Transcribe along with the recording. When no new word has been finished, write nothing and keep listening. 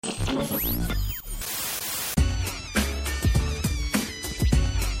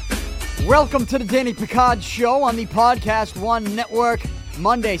Welcome to the Danny Picard Show on the Podcast One Network.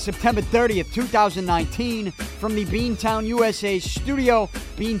 Monday, September 30th, 2019, from the Beantown USA studio.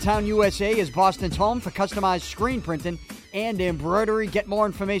 Beantown USA is Boston's home for customized screen printing and embroidery. Get more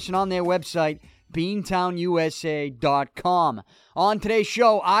information on their website, beantownusa.com. On today's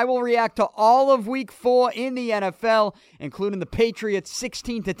show, I will react to all of Week 4 in the NFL, including the Patriots'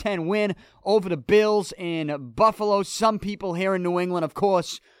 16-10 win over the Bills in Buffalo. Some people here in New England, of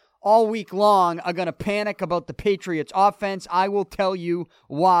course, all week long are going to panic about the Patriots offense. I will tell you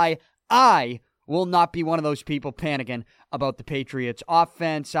why I will not be one of those people panicking about the Patriots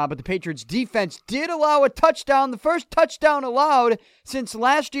offense. But the Patriots defense did allow a touchdown, the first touchdown allowed since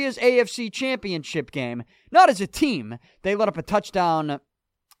last year's AFC Championship game. Not as a team. They let up a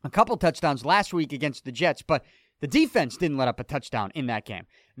couple touchdowns last week against the Jets, but the defense didn't let up a touchdown in that game.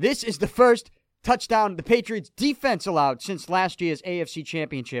 This is the first touchdown the Patriots defense allowed since last year's AFC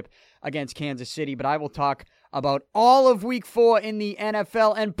Championship against Kansas City. But I will talk about all of Week 4 in the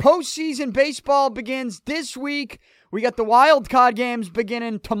NFL. And postseason baseball begins this week. We got the wild card games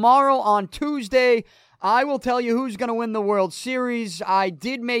beginning tomorrow on Tuesday. I will tell you who's going to win the World Series. I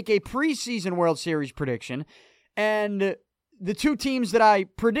did make a preseason World Series prediction. And the two teams that I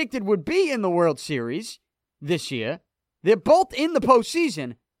predicted would be in the World Series this year, they're both in the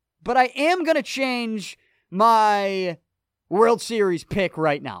postseason. But I am going to change my World Series pick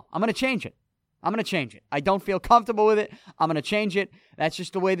right now. I'm going to change it. I don't feel comfortable with it. I'm going to change it. That's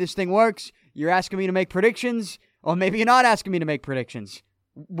just the way this thing works. You're asking me to make predictions, or maybe you're not asking me to make predictions.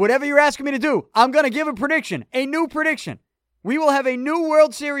 Whatever you're asking me to do, I'm going to give a prediction, a new prediction. We will have a new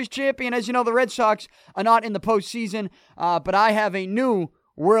World Series champion. As you know, the Red Sox are not in the postseason, but I have a new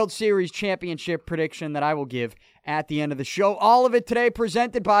World Series championship prediction that I will give at the end of the show. All of it today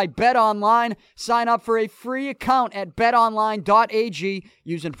presented by BetOnline. Sign up for a free account at betonline.ag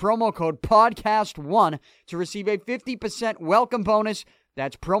using promo code PODCAST1 to receive a 50% welcome bonus.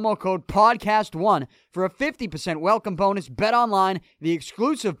 That's promo code PODCAST1 for a 50% welcome bonus. BetOnline, the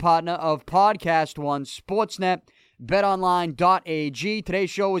exclusive partner of Podcast One Sportsnet. BetOnline.ag.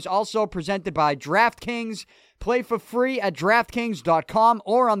 Today's show is also presented by DraftKings. Play for free at DraftKings.com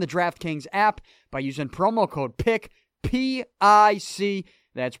or on the DraftKings app by using promo code PIC, P-I-C.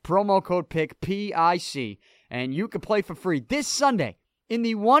 That's promo code PIC, P-I-C. And you can play for free this Sunday in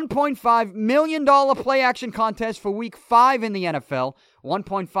the $1.5 million play action contest for Week 5 in the NFL.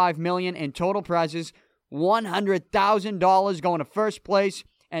 $1.5 million in total prizes, $100,000 going to first place.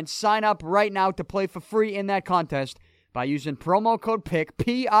 And sign up right now to play for free in that contest by using promo code PIC,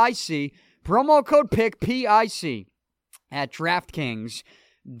 P-I-C. Promo code PIC, P-I-C, at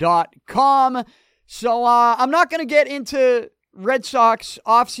DraftKings.com. So I'm not going to get into Red Sox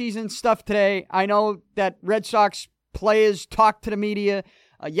offseason stuff today. I know that Red Sox players talked to the media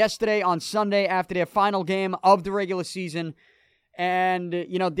yesterday on Sunday after their final game of the regular season. And,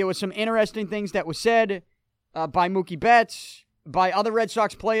 there were some interesting things that were said by Mookie Betts, by other Red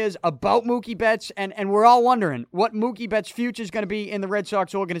Sox players about Mookie Betts, and we're all wondering what Mookie Betts' future is going to be in the Red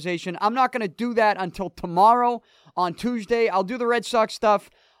Sox organization. I'm not going to do that until tomorrow on Tuesday. I'll do the Red Sox stuff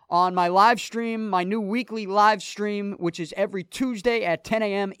on my live stream, my new weekly live stream, which is every Tuesday at 10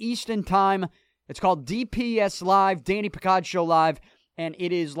 a.m. Eastern Time. It's called DPS Live, Danny Picard Show Live, and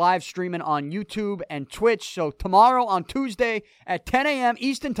it is live streaming on YouTube and Twitch. So tomorrow on Tuesday at 10 a.m.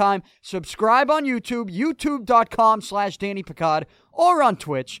 Eastern Time, subscribe on YouTube, youtube.com/Danny Picard, or on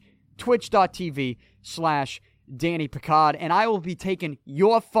Twitch, twitch.tv/Danny Picard. And I will be taking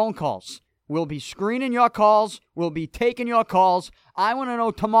your phone calls. We'll be screening your calls. We'll be taking your calls. I want to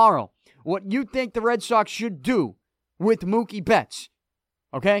know tomorrow what you think the Red Sox should do with Mookie Betts.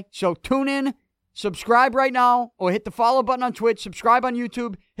 Okay? So tune in. Subscribe right now, or hit the follow button on Twitch. Subscribe on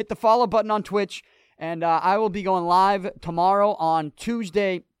YouTube. Hit the follow button on Twitch. And I will be going live tomorrow on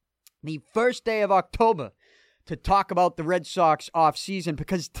Tuesday, the first day of October, to talk about the Red Sox offseason.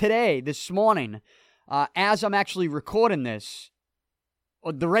 Because today, this morning, as I'm actually recording this,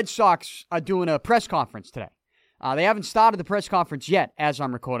 the Red Sox are doing a press conference today. They haven't started the press conference yet as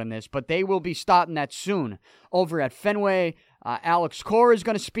I'm recording this, but they will be starting that soon over at Fenway. Alex Cora is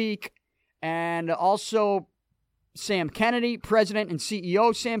going to speak. And also Sam Kennedy, President and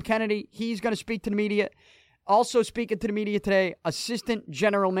CEO Sam Kennedy, he's going to speak to the media. Also speaking to the media today, Assistant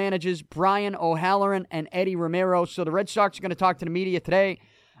General Managers Brian O'Halloran and Eddie Romero. So the Red Sox are going to talk to the media today.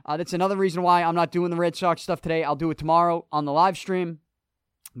 That's another reason why I'm not doing the Red Sox stuff today. I'll do it tomorrow on the live stream.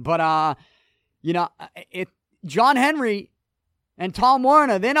 But, John Henry and Tom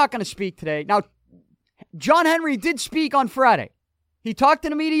Werner, they're not going to speak today. Now, John Henry did speak on Friday. He talked to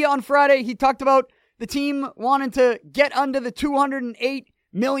the media on Friday. He talked about the team wanting to get under the $208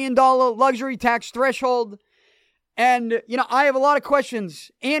 million luxury tax threshold. And, I have a lot of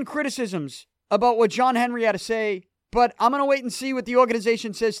questions and criticisms about what John Henry had to say, but I'm going to wait and see what the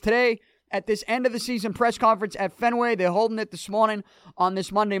organization says today at this end of the season press conference at Fenway. They're holding it this morning on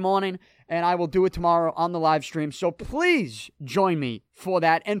this Monday morning, and I will do it tomorrow on the live stream. So please join me for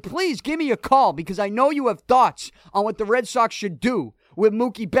that, and please give me a call because I know you have thoughts on what the Red Sox should do with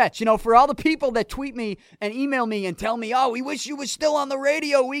Mookie Betts. For all the people that tweet me and email me and tell me, we wish you were still on the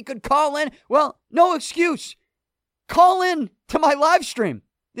radio, we could call in. Well, no excuse. Call in to my live stream.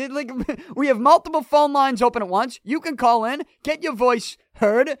 We have multiple phone lines open at once. You can call in, get your voice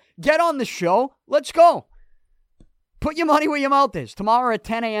heard, get on the show. Let's go. Put your money where your mouth is. Tomorrow at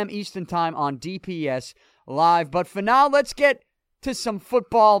 10 a.m. Eastern Time on DPS Live. But for now, let's get to some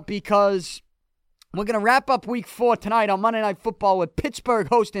football because we're going to wrap up Week 4 tonight on Monday Night Football with Pittsburgh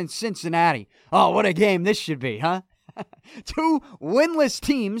hosting Cincinnati. Oh, what a game this should be, huh? Two winless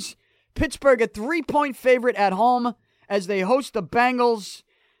teams. Pittsburgh a 3-point favorite at home as they host the Bengals.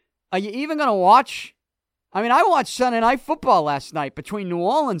 Are you even going to watch? I watched Sunday Night Football last night between New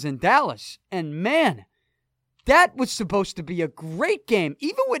Orleans and Dallas. And man, that was supposed to be a great game.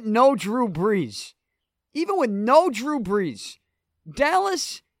 Even with no Drew Brees.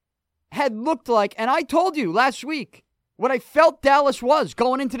 Dallas had looked like, and I told you last week, what I felt Dallas was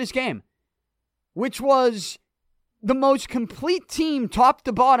going into this game. Which was the most complete team top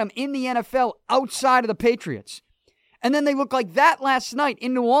to bottom in the NFL outside of the Patriots. And then they looked like that last night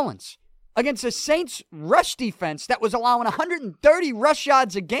in New Orleans against a Saints rush defense that was allowing 130 rush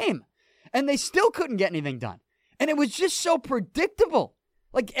yards a game. And they still couldn't get anything done. And it was just so predictable.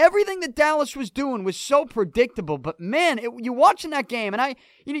 Like everything that Dallas was doing was so predictable. But man, you're watching that game and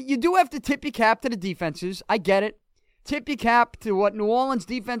you do have to tip your cap to the defenses. I get it. Tip your cap to what New Orleans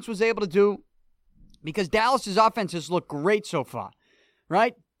defense was able to do. Because Dallas's offenses look great so far,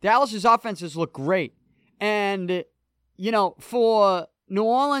 right? Dallas's offenses look great. And, for New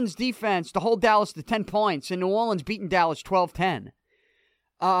Orleans defense to hold Dallas to 10 points and New Orleans beating Dallas 12-10,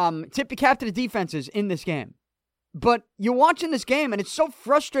 tip your cap to the defenses in this game. But you're watching this game and it's so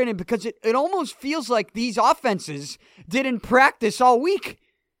frustrating because it almost feels like these offenses didn't practice all week.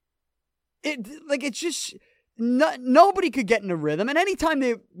 It's just, nobody could get in a rhythm. And anytime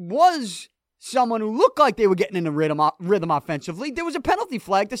there was someone who looked like they were getting in a rhythm offensively, there was a penalty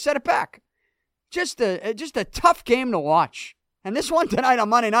flag to set it back. Just a tough game to watch. And this one tonight on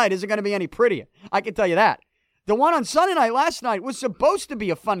Monday night isn't going to be any prettier. I can tell you that. The one on Sunday night last night was supposed to be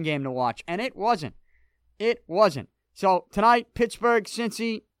a fun game to watch, and it wasn't. It wasn't. So tonight, Pittsburgh,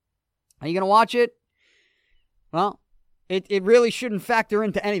 Cincy, are you going to watch it? Well, it really shouldn't factor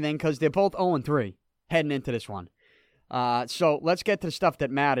into anything because they're both 0-3 heading into this one. So let's get to the stuff that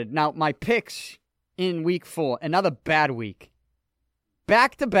mattered. Now, my picks in Week 4, another bad week.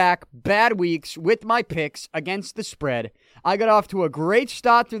 Back-to-back bad weeks with my picks against the spread. I got off to a great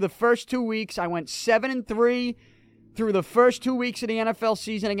start through the first 2 weeks. I went 7-3 through the first 2 weeks of the NFL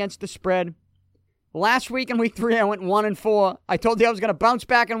season against the spread. Last week in Week 3, I went 1-4. I told you I was going to bounce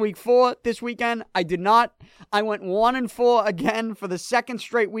back in Week 4 this weekend. I did not. I went 1-4 again for the second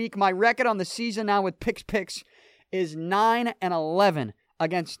straight week. My record on the season now with picks is 9-11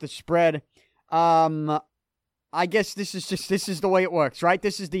 against the spread. I guess this is the way it works, right?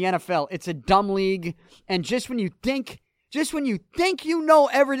 This is the NFL. It's a dumb league. And just when you think you know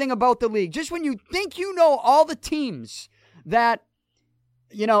everything about the league, just when you think you know all the teams that,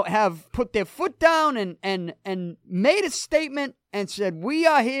 have put their foot down and made a statement and said, we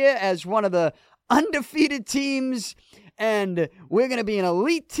are here as one of the undefeated teams and we're going to be an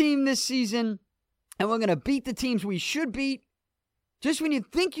elite team this season and we're going to beat the teams we should beat. Just when you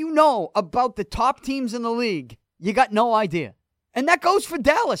think you know about the top teams in the league, you got no idea. And that goes for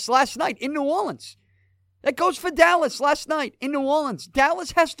Dallas last night in New Orleans. Dallas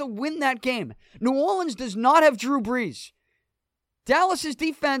has to win that game. New Orleans does not have Drew Brees. Dallas's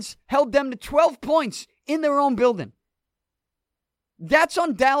defense held them to 12 points in their own building. That's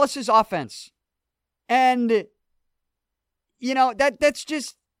on Dallas's offense. And, that's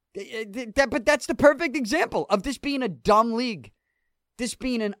just, but that's the perfect example of this being a dumb league. This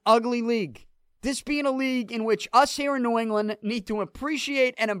being an ugly league. This being a league in which us here in New England need to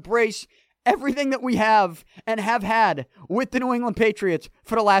appreciate and embrace everything that we have and have had with the New England Patriots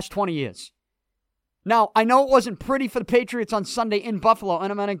for the last 20 years. Now, I know it wasn't pretty for the Patriots on Sunday in Buffalo,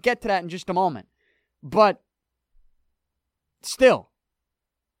 and I'm going to get to that in just a moment. But still,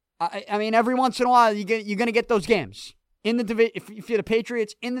 I mean, every once in a while, you're going to get those games. In the if you're the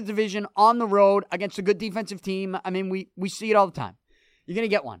Patriots in the division on the road against a good defensive team, I mean, we see it all the time. You're going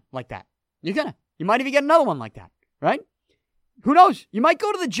to get one like that. You're going to. You might even get another one like that, right? Who knows? You might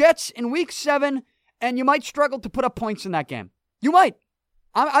go to the Jets in week 7, and you might struggle to put up points in that game. You might.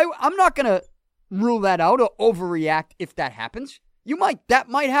 I'm not going to rule that out or overreact if that happens. You might. That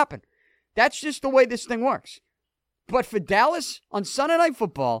might happen. That's just the way this thing works. But for Dallas on Sunday Night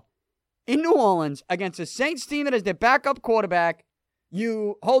Football in New Orleans against a Saints team that has their backup quarterback,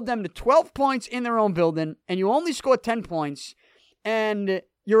 you hold them to 12 points in their own building, and you only score 10 points, and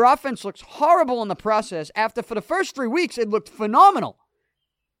your offense looks horrible in the process after for the first 3 weeks it looked phenomenal.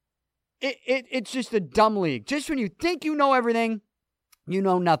 It's just a dumb league. Just when you think you know everything, you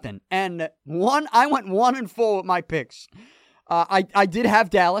know nothing. And I went 1-4 with my picks. I did have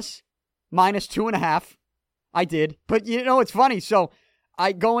Dallas minus 2.5. I did. But you know, it's funny. So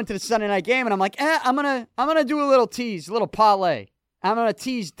I go into the Sunday night game and I'm like, I'm gonna do a little tease, a little parlay. I'm gonna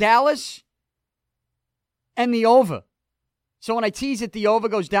tease Dallas and the over. So when I tease it, the over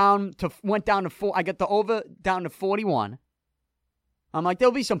went down to 4. I got the over down to 41. I'm like,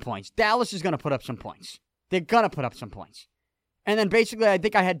 there'll be some points. Dallas is gonna put up some points. They're gonna put up some points. And then basically, I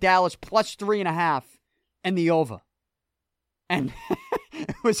think I had Dallas plus 3.5 and the over. And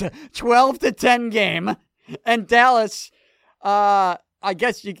it was a 12-10 game. And Dallas, I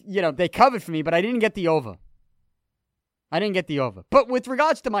guess, you know, they covered for me, but I didn't get the over. But with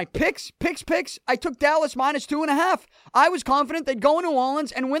regards to my picks, I took Dallas minus 2.5. I was confident they'd go in New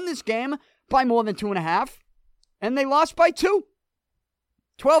Orleans and win this game by more than 2.5. And they lost by 2.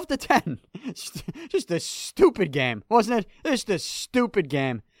 12-10. Just a stupid game, wasn't it? Just a stupid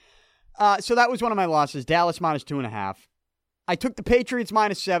game. So that was one of my losses. Dallas minus 2.5. I took the Patriots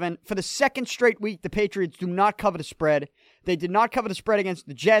minus 7. For the second straight week, the Patriots do not cover the spread. They did not cover the spread against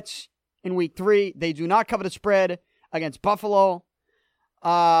the Jets in week 3. They do not cover the spread against Buffalo.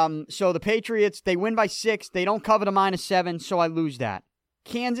 So the Patriots, they win by 6. They don't cover the minus 7, so I lose that.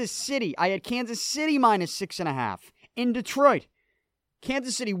 Kansas City. I had Kansas City minus 6.5. In Detroit.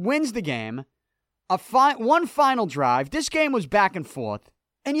 Kansas City wins the game. One final drive. This game was back and forth.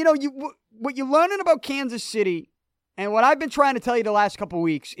 And you know, what you're learning about Kansas City, and what I've been trying to tell you the last couple of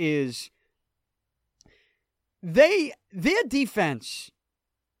weeks is their defense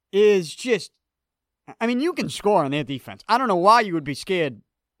is just, I mean, you can score on their defense. I don't know why you would be scared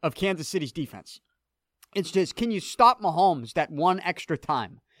of Kansas City's defense. It's just, can you stop Mahomes that one extra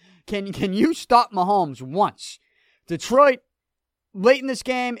time? Can you stop Mahomes once? Detroit, late in this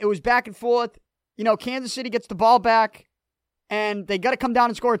game, it was back and forth. You know, Kansas City gets the ball back, and they got to come down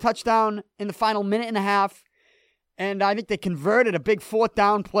and score a touchdown in the final minute and a half. And I think they converted a big 4th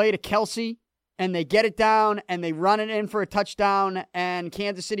down play to Kelsey, and they get it down, and they run it in for a touchdown, and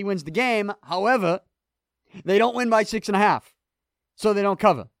Kansas City wins the game. However, they don't win by 6.5, so they don't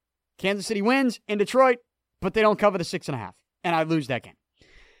cover. Kansas City wins in Detroit, but they don't cover the 6.5, and I lose that game.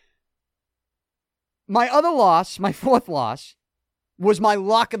 My other loss, my 4th loss, was my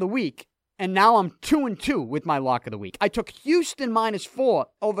lock of the week, and now I'm 2-2 with my lock of the week. I took Houston minus 4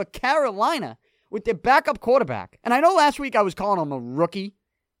 over Carolina with their backup quarterback. And I know last week I was calling him a rookie,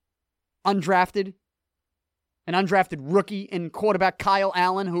 an undrafted rookie in quarterback Kyle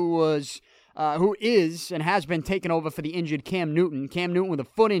Allen, who is and has been taken over for the injured Cam Newton. Cam Newton with a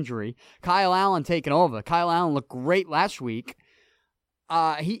foot injury. Kyle Allen taken over. Kyle Allen looked great last week.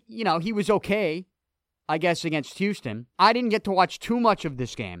 He was okay, I guess, against Houston. I didn't get to watch too much of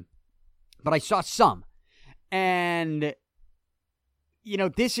this game, but I saw some. And, you know,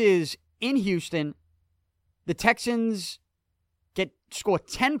 this is in Houston. The Texans score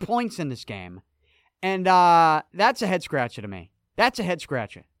 10 points in this game. And that's a head-scratcher to me. That's a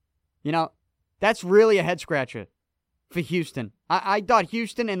head-scratcher. You know, that's really a head-scratcher for Houston. I thought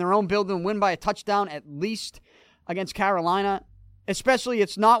Houston in their own building win by a touchdown at least against Carolina. Especially,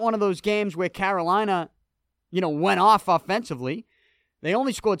 it's not one of those games where Carolina, you know, went off offensively. They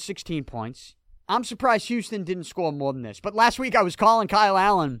only scored 16 points. I'm surprised Houston didn't score more than this. But last week I was calling Kyle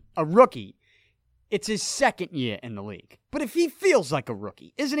Allen a rookie. It's his second year in the league. But if he feels like a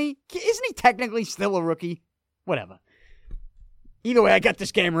rookie, isn't he? Isn't he technically still a rookie? Whatever. Either way, I got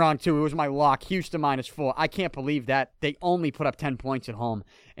this game wrong too. It was my lock. Houston minus 4. I can't believe that. They only put up 10 points at home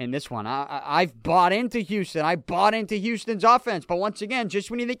in this one. I've bought into Houston. I bought into Houston's offense. But once again, just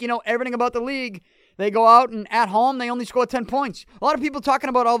when you think you know everything about the league, they go out and at home, they only score 10 points. A lot of people talking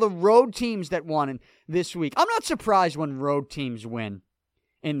about all the road teams that won this week. I'm not surprised when road teams win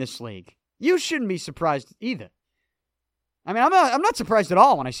in this league. You shouldn't be surprised either. I mean, I'm not surprised at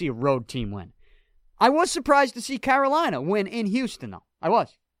all when I see a road team win. I was surprised to see Carolina win in Houston, though. I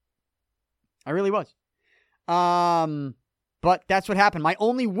was. I really was. But that's what happened. My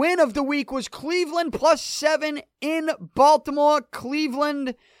only win of the week was Cleveland +7 in Baltimore.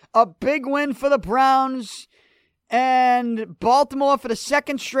 Cleveland, a big win for the Browns. And Baltimore, for the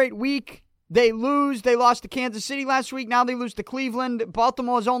second straight week, they lose. They lost to Kansas City last week. Now they lose to Cleveland.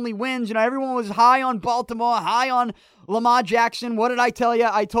 Baltimore's only wins. Everyone was high on Baltimore, high on Lamar Jackson. What did I tell you?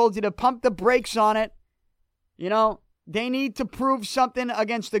 I told you to pump the brakes on it. They need to prove something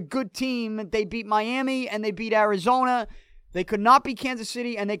against a good team. They beat Miami and they beat Arizona. They could not beat Kansas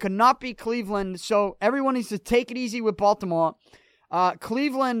City and they could not beat Cleveland. So everyone needs to take it easy with Baltimore.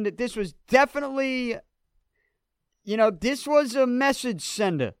 Cleveland, this was definitely, this was a message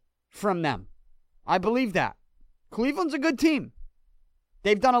sender from them. I believe that. Cleveland's a good team.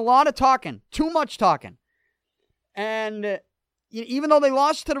 They've done a lot of talking, too much talking. And even though they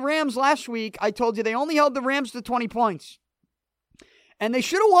lost to the Rams last week, I told you they only held the Rams to 20 points. And they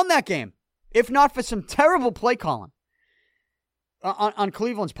should have won that game, if not for some terrible play calling on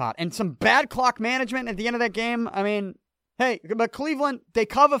Cleveland's part. And some bad clock management at the end of that game. Hey, but Cleveland, they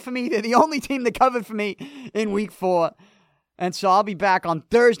cover for me. They're the only team that covered for me in week 4. And so I'll be back on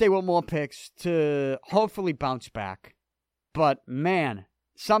Thursday with more picks to hopefully bounce back. But, man,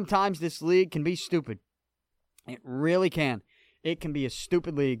 sometimes this league can be stupid. It really can. It can be a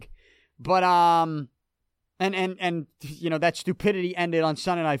stupid league. But, that stupidity ended on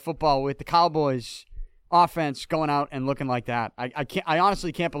Sunday Night Football with the Cowboys offense going out and looking like that. I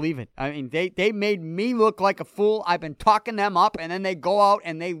honestly can't believe it. They made me look like a fool. I've been talking them up, and then they go out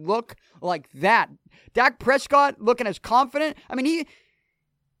and they look like that. Dak Prescott looking as confident.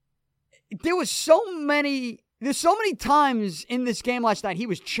 There's so many times in this game last night he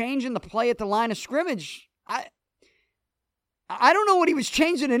was changing the play at the line of scrimmage. I don't know what he was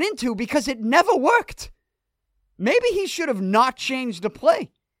changing it into because it never worked. Maybe he should have not changed the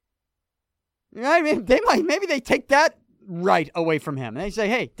play. Maybe they take that right away from him. And they say,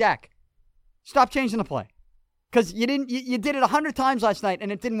 hey, Dak, stop changing the play. Because you did it 100 times last night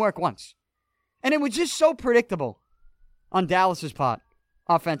and it didn't work once. And it was just so predictable on Dallas's part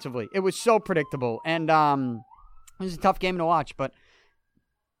offensively. It was so predictable. And it was a tough game to watch. But,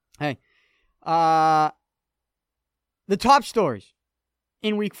 hey, the top stories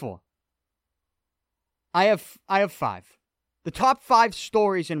in week 4. I have 5. The top 5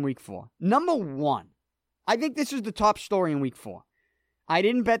 stories in week 4. Number 1. I think this is the top story in week 4. I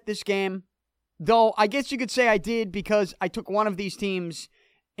didn't bet this game, though I guess you could say I did because I took one of these teams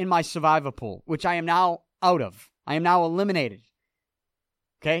in my survivor pool, which I am now out of. I am now eliminated.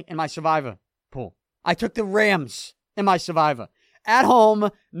 Okay, in my survivor pool. I took the Rams in my survivor. At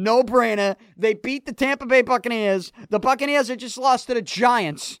home, no brainer. They beat the Tampa Bay Buccaneers. The Buccaneers had just lost to the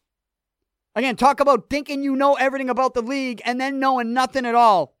Giants. Again, talk about thinking you know everything about the league and then knowing nothing at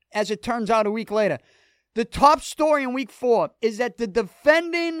all, as it turns out a week later. The top story in week 4 is that the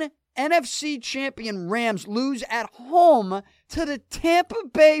defending NFC champion Rams lose at home to the Tampa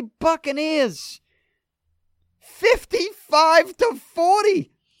Bay Buccaneers. 55-40.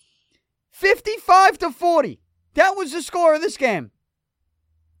 55-40. That was the score of this game.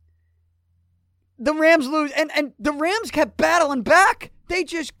 The Rams lose, and the Rams kept battling back. They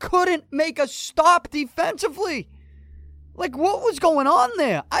just couldn't make a stop defensively. Like, what was going on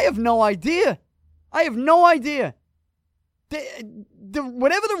there? I have no idea. Whatever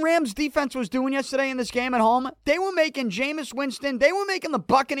the Rams defense was doing yesterday in this game at home, they were making Jameis Winston, they were making the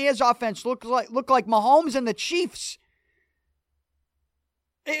Buccaneers offense look like Mahomes and the Chiefs.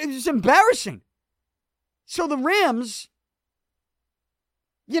 It was embarrassing. So the Rams,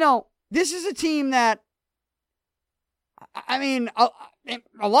 this is a team that, a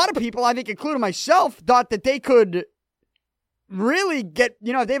lot of people, I think including myself, thought that they could really get,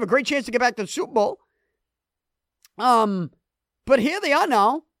 they have a great chance to get back to the Super Bowl. But here they are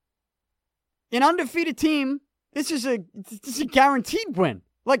now, an undefeated team. This is a guaranteed win.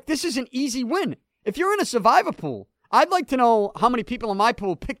 Like, this is an easy win. If you're in a survivor pool, I'd like to know how many people in my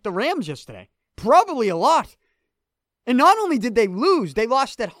pool picked the Rams yesterday. Probably a lot. And not only did they lose, they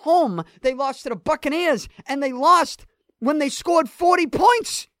lost at home. They lost to the Buccaneers, and they lost when they scored 40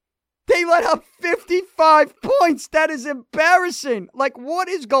 points. They let up 55 points. That is embarrassing. Like, what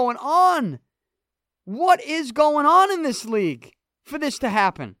is going on? What is going on in this league for this to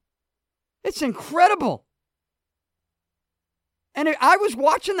happen? It's incredible. And I was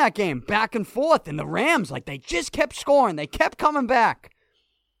watching that game back and forth, and the Rams, they just kept scoring. They kept coming back.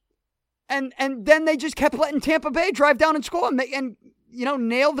 And then they just kept letting Tampa Bay drive down and score and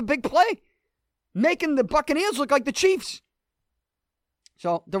nail the big play, making the Buccaneers look like the Chiefs.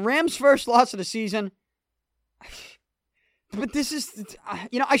 So the Rams' first loss of the season, But this is,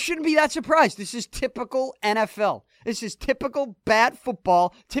 I shouldn't be that surprised. This is typical NFL. This is typical bad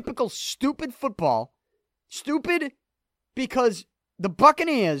football, typical stupid football. Stupid because the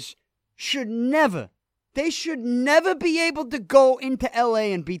Buccaneers should never be able to go into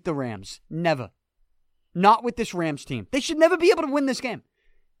LA and beat the Rams. Never. Not with this Rams team. They should never be able to win this game.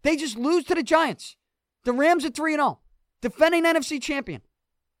 They just lose to the Giants. The Rams are 3-0. Defending NFC champion.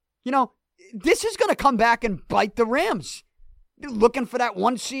 This is going to come back and bite the Rams. They're looking for that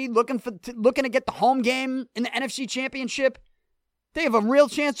 1 seed, looking to get the home game in the NFC championship. They have a real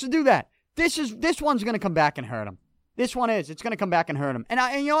chance to do that. This one's going to come back and hurt them. This one is. It's going to come back and hurt them. And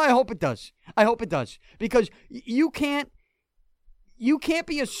I hope it does. I hope it does. Because you can't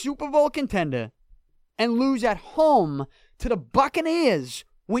be a Super Bowl contender and lose at home to the Buccaneers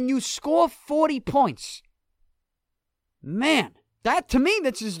when you score 40 points. Man, that to me,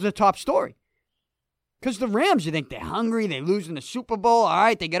 this is the top story. Because the Rams, you think they're hungry, they lose in the Super Bowl. All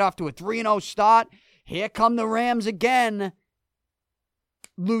right, they get off to a 3-0 start. Here come the Rams again.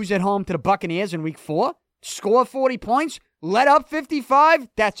 Lose at home to the Buccaneers in week 4. Score 40 points. Let up 55.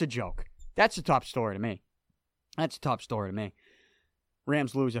 That's a joke. That's the top story to me. That's the top story to me.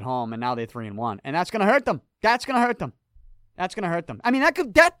 Rams lose at home, and now they're 3-1. And that's going to hurt them. That's going to hurt them. That's going to hurt them. I mean,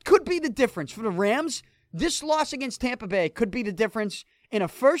 that could be the difference for the Rams. This loss against Tampa Bay could be the difference in a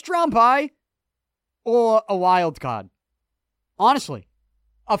first-round bye or a wild card. Honestly,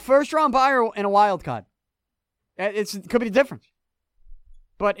 a first-round bye and a wild card. It could be the difference.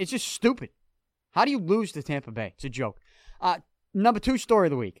 But it's just stupid. How do you lose to Tampa Bay? It's a joke. Number 2 story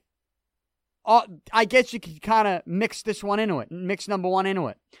of the week. I guess you could kind of mix this one into it. Mix number 1 into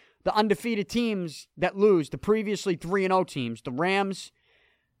it. The undefeated teams that lose, the previously 3-0 teams, the Rams.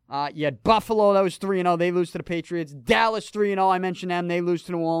 You had Buffalo, that was 3-0. They lose to the Patriots. Dallas, 3-0. I mentioned them. They lose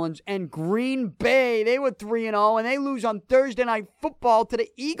to New Orleans. And Green Bay, they were 3-0. And they lose on Thursday Night Football to the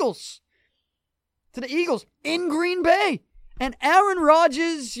Eagles. To the Eagles in Green Bay. And Aaron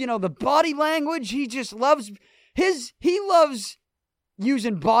Rodgers, the body language, he just loves he loves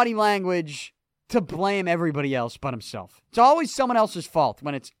using body language to blame everybody else but himself. It's always someone else's fault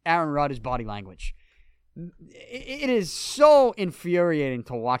when it's Aaron Rodgers' body language. It is so infuriating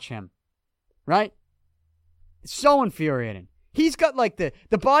to watch him, right? It's so infuriating. He's got like the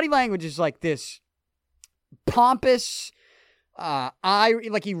body language is like this pompous eye,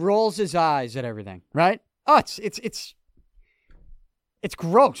 like he rolls his eyes at everything, right? Oh, it's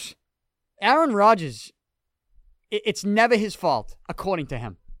gross. Aaron Rodgers, it's never his fault, according to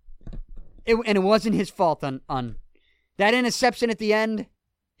him. And it wasn't his fault on that interception at the end.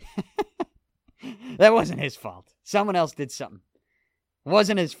 That wasn't his fault. Someone else did something. It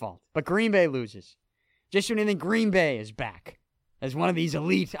wasn't his fault. But Green Bay loses. Just when you think Green Bay is back as one of these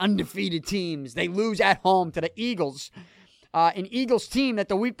elite, undefeated teams, they lose at home to the Eagles. An Eagles team that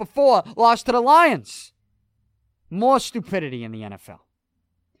the week before lost to the Lions. More stupidity in the NFL.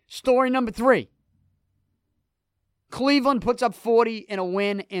 Story number 3. Cleveland puts up 40 in a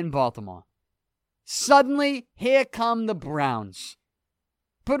win in Baltimore. Suddenly, here come the Browns.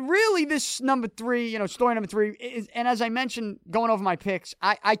 But really, this story number 3 is, and as I mentioned, going over my picks,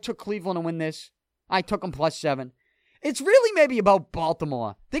 I took Cleveland to win this. I took them +7. It's really maybe about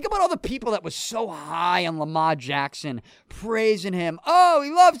Baltimore. Think about all the people that were so high on Lamar Jackson, praising him. Oh,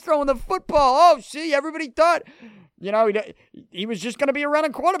 he loves throwing the football. Oh, see, everybody thought, he was just going to be a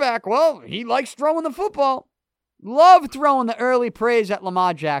running quarterback. Well, he likes throwing the football. Love throwing the early praise at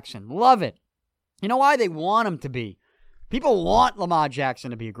Lamar Jackson. Love it. You know why? They want him to be. People want Lamar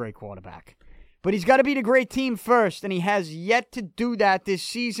Jackson to be a great quarterback. But he's got to beat a great team first, and he has yet to do that this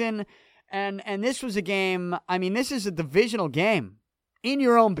season. And this was a game, this is a divisional game. In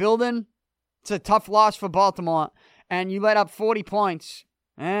your own building, it's a tough loss for Baltimore. And you let up 40 points.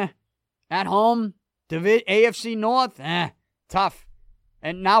 At home, AFC North, tough.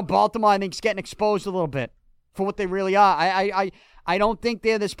 And now Baltimore, I think, is getting exposed a little bit for what they really are. I don't think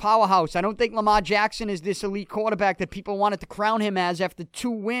they're this powerhouse. I don't think Lamar Jackson is this elite quarterback that people wanted to crown him as after 2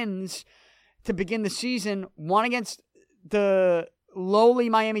 wins to begin the season. One against the lowly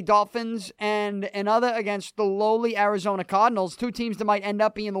Miami Dolphins and another against the lowly Arizona Cardinals, 2 teams that might end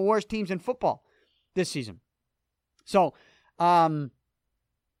up being the worst teams in football this season. So, I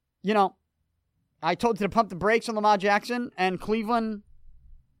told you to pump the brakes on Lamar Jackson, and Cleveland,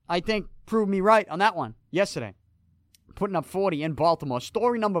 I think, proved me right on that one yesterday. Putting up 40 in Baltimore.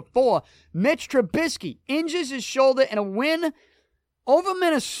 Story number 4, Mitch Trubisky injures his shoulder in a win over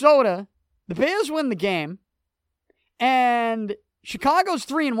Minnesota. The Bears win the game, and Chicago's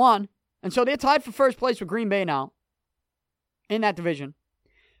 3-1, and so they're tied for first place with Green Bay now in that division.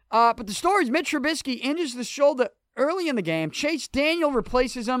 But the story is Mitch Trubisky injures the shoulder early in the game. Chase Daniel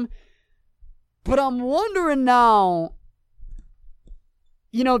replaces him. But I'm wondering now,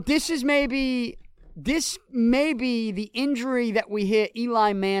 this may be the injury that we hear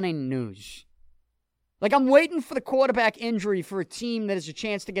Eli Manning news. Like, I'm waiting for the quarterback injury for a team that has a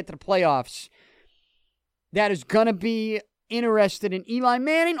chance to get to the playoffs that is going to be interested in Eli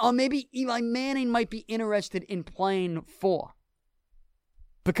Manning, or maybe Eli Manning might be interested in playing for.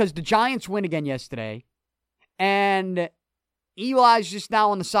 Because the Giants win again yesterday, and Eli's just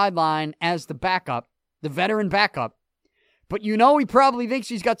now on the sideline as the backup, the veteran backup. But he probably thinks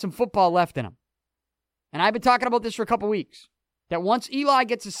he's got some football left in him. And I've been talking about this for a couple weeks, that once Eli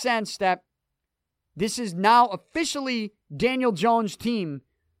gets a sense that this is now officially Daniel Jones' team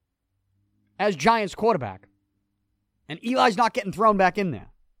as Giants quarterback, and Eli's not getting thrown back in there,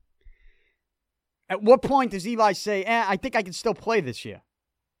 at what point does Eli say, I think I can still play this year?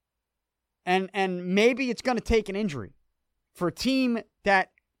 And maybe it's going to take an injury for a team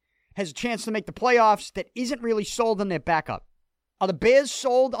that has a chance to make the playoffs that isn't really sold on their backup. Are the Bears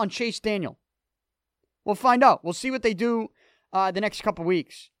sold on Chase Daniel? We'll find out. We'll see what they do the next couple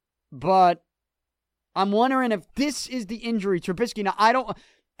weeks. But I'm wondering if this is the injury. Trubisky, now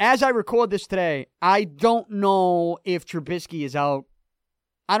as I record this today, I don't know if Trubisky is out.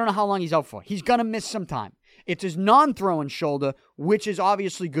 I don't know how long he's out for. He's going to miss some time. It's his non-throwing shoulder, which is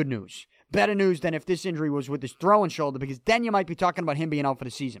obviously good news. Better news than if this injury was with his throwing shoulder, because then you might be talking about him being out for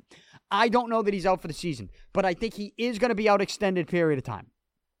the season. I don't know that he's out for the season, but I think he is going to be out extended period of time.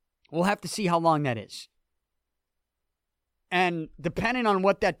 We'll have to see how long that is. And depending on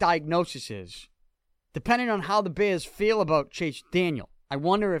what that diagnosis is, depending on how the Bears feel about Chase Daniel, I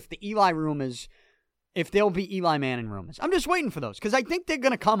wonder if the Eli rumors, if there'll be Eli Manning rumors. I'm just waiting for those, because I think they're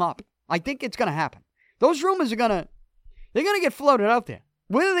going to come up. I think it's going to happen. Those rumors they're going to get floated out there.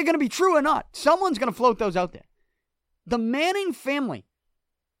 Whether they're going to be true or not, someone's going to float those out there. The Manning family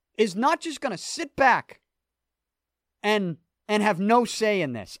is not just going to sit back and have no say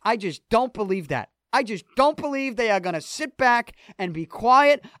in this. I just don't believe that. I just don't believe they are going to sit back and be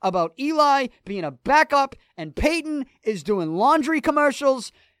quiet about Eli being a backup and Peyton is doing laundry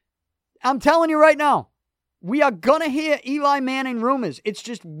commercials. I'm telling you right now, we are going to hear Eli Manning rumors. It's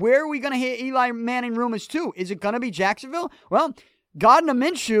just, where are we going to hear Eli Manning rumors to? Is it going to be Jacksonville? Well, Gardner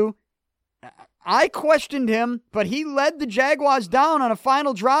Minshew, I questioned him, but he led the Jaguars down on a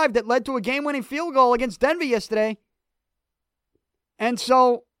final drive that led to a game-winning field goal against Denver yesterday. And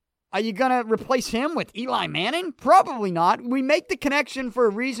so, are you going to replace him with Eli Manning? Probably not. We make the connection for a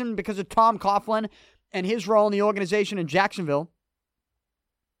reason because of Tom Coughlin and his role in the organization in Jacksonville.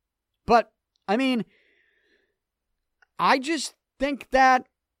 But, I just think that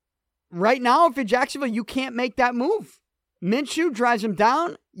right now, if you're Jacksonville, you can't make that move. Minshew drives him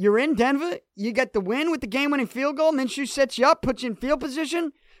down. You're in Denver. You get the win with the game-winning field goal. Minshew sets you up, puts you in field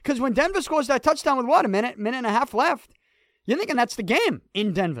position. Because when Denver scores that touchdown with a minute and a half left, you're thinking that's the game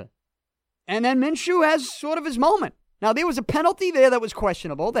in Denver. And then Minshew has sort of his moment. Now, there was a penalty there that was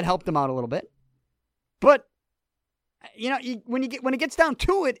questionable that helped him out a little bit. But, when it gets down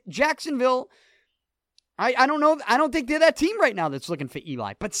to it, Jacksonville, I don't know. I don't think they're that team right now that's looking for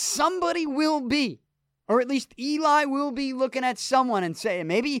Eli. But somebody will be. Or at least Eli will be looking at someone and saying,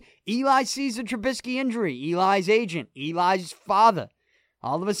 maybe Eli sees a Trubisky injury, Eli's agent, Eli's father.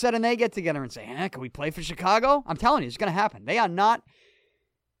 All of a sudden they get together and say, can we play for Chicago? I'm telling you, it's going to happen. They are not,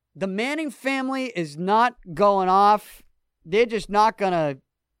 the Manning family is not going off. They're just not going to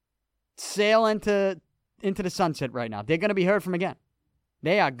sail into the sunset right now. They're going to be heard from again.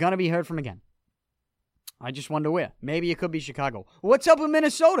 They are going to be heard from again. I just wonder where. Maybe it could be Chicago. What's up with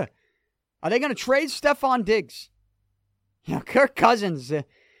Minnesota? Are they going to trade Stephon Diggs? Kirk Cousins.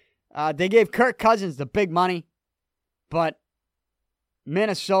 They gave Kirk Cousins the big money. But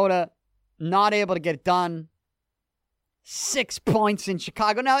Minnesota not able to get it done. 6 points in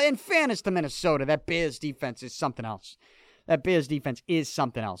Chicago. Now, in fairness to Minnesota, that Bears defense is something else.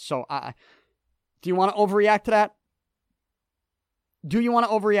 So, do you want to overreact to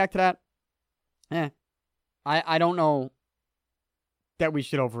that? I don't know that we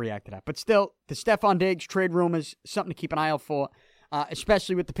should overreact to that. But still, the Stephon Diggs trade rumors, something to keep an eye out for,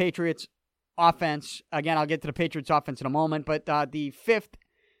 especially with the Patriots offense. Again, I'll get to the Patriots offense in a moment, but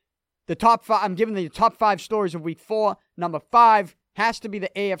the top five, I'm giving the top 5 stories of week 4. Number 5 has to be the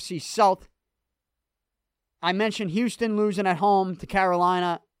AFC South. I mentioned Houston losing at home to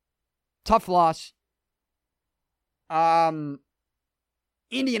Carolina. Tough loss.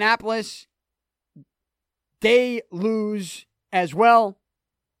 Indianapolis, they lose as well.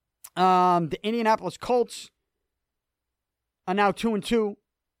 The Indianapolis Colts are now 2-2,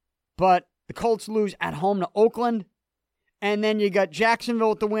 but The Colts lose at home to Oakland. And then you got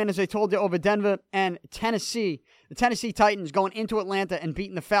Jacksonville with the win, as I told you, over Denver, and Tennessee. The Tennessee Titans going into Atlanta and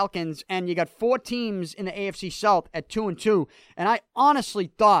beating the Falcons. And you got 4 teams in the AFC South at 2-2. And I honestly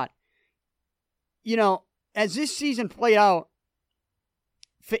thought, as this season played out,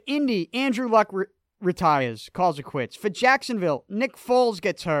 for Indy, Andrew Luck retires, calls it quits. For Jacksonville, Nick Foles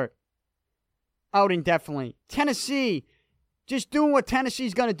gets hurt, out indefinitely. Tennessee, just doing what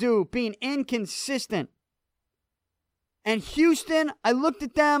Tennessee's going to do, being inconsistent. And Houston, I looked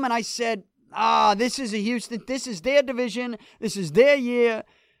at them and I said, this is a Houston. This is their division. This is their year.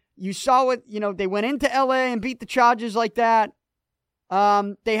 You saw it, they went into LA and beat the Chargers like that.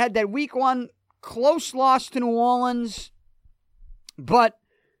 They had that week 1 close loss to New Orleans. But,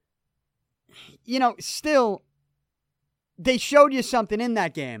 still, they showed you something in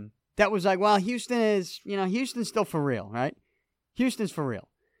that game that was like, well, Houston's still for real, right? Houston's for real.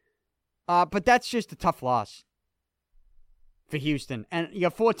 But that's just a tough loss for Houston. And you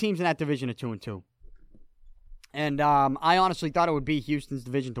got 4 teams in that division at 2-2. And I honestly thought it would be Houston's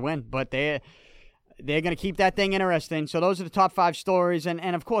division to win, but they're going to keep that thing interesting. So those are the top 5 stories.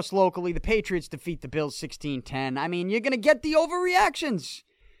 And of course, locally, the Patriots defeat the Bills 16-10. I mean, you're going to get the overreactions.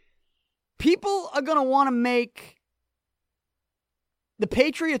 People are going to want to make the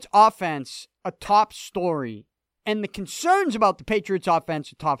Patriots offense a top story and the concerns about the Patriots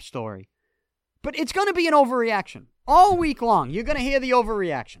offense a top story. But it's going to be an overreaction. All week long, you're going to hear the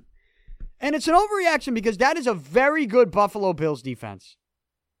overreaction. And it's an overreaction because that is a very good Buffalo Bills defense.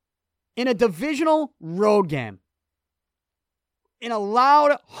 In a divisional road game. In a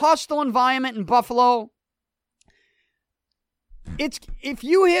loud, hostile environment in Buffalo. If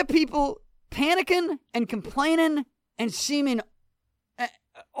you hear people panicking and complaining and seeming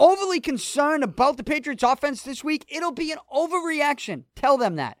overly concerned about the Patriots offense this week, it'll be an overreaction. Tell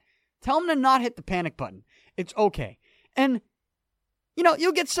them that. Tell them to not hit the panic button. It's okay. And,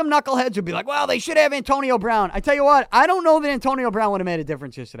 you'll get some knuckleheads who'll be like, well, they should have Antonio Brown. I tell you what, I don't know that Antonio Brown would have made a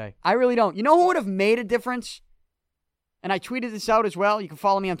difference yesterday. I really don't. You know who would have made a difference? And I tweeted this out as well. You can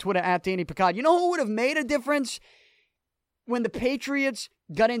follow me on Twitter at Danny Picard. You know who would have made a difference when the Patriots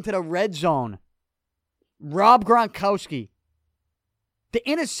got into the red zone? Rob Gronkowski. The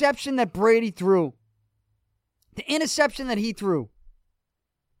interception that Brady threw. The interception that he threw.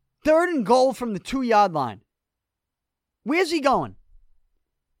 3rd and goal from the 2-yard line. Where's he going?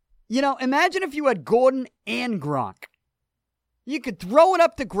 Imagine if you had Gordon and Gronk. You could throw it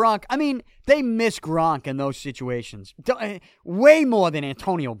up to Gronk. I mean, they miss Gronk in those situations. Way more than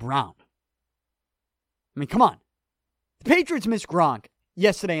Antonio Brown. I mean, come on. The Patriots miss Gronk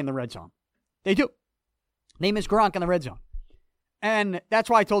yesterday in the red zone. They do. They miss Gronk in the red zone. And that's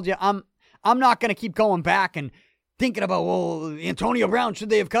why I told you I'm not going to keep going back and thinking about, well, Antonio Brown, should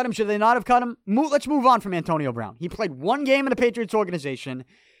they have cut him? Should they not have cut him? Let's move on from Antonio Brown. He played 1 game in the Patriots organization.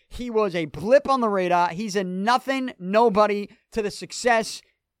 He was a blip on the radar. He's a nothing, nobody to the success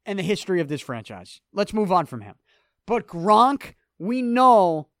and the history of this franchise. Let's move on from him. But Gronk, we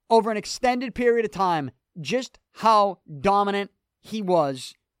know over an extended period of time just how dominant he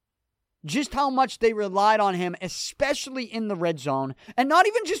was. Just how much they relied on him, especially in the red zone. And not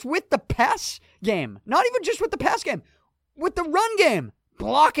even just with the pass game. Not even just with the pass game. With the run game.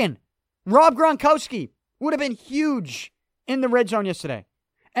 Blocking. Rob Gronkowski would have been huge in the red zone yesterday.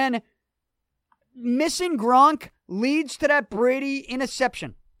 And missing Gronk leads to that Brady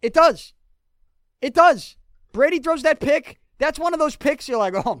interception. It does. It does. Brady throws that pick. That's one of those picks you're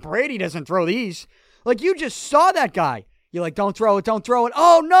like, oh, Brady doesn't throw these. Like, you just saw that guy. You're like, don't throw it, don't throw it.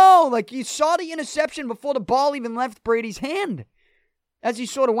 Oh, no. Like, you saw the interception before the ball even left Brady's hand. As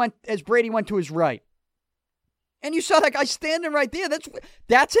Brady went to his right. And you saw that guy standing right there.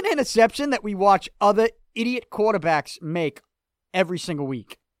 That's an interception that we watch other idiot quarterbacks make every single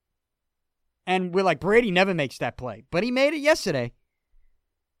week. And we're like, Brady never makes that play. But he made it yesterday.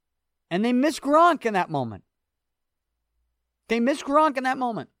 And they miss Gronk in that moment.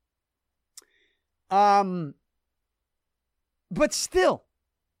 But still,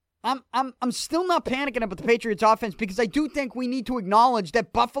 I'm still not panicking about the Patriots offense because I do think we need to acknowledge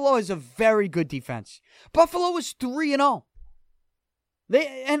that Buffalo has a very good defense. Buffalo is 3-0.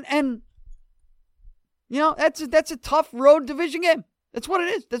 That's a tough road division game. That's what it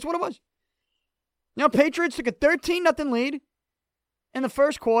is. That's what it was. Patriots took a 13-0 lead in the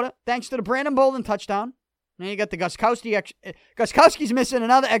first quarter thanks to the Brandon Bolden touchdown. Now you got the Gostkowski. Gostkowski's missing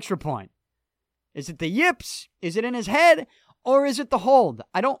another extra point. Is it the yips? Is it in his head? Or is it the hold?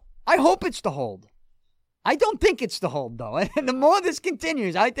 I hope it's the hold. I don't think it's the hold, though. And the more this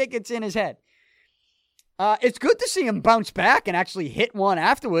continues, I think it's in his head. It's good to see him bounce back and actually hit one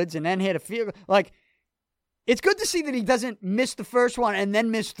afterwards and then hit a field. Like, it's good to see that he doesn't miss the first one and then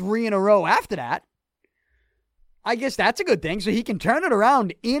miss 3 in a row after that. I guess that's a good thing, so he can turn it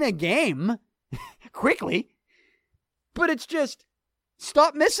around in a game quickly. But it's just,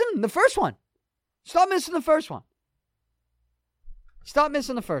 stop missing the first one. Stop missing the first one. Stop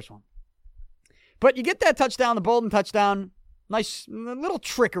missing the first one. But you get that touchdown, the Bolden touchdown. Nice little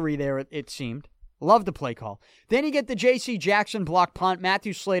trickery there, it seemed. Love the play call. Then you get the J.C. Jackson block punt.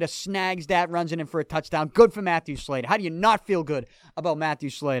 Matthew Slater snags that, runs it in for a touchdown. Good for Matthew Slater. How do you not feel good about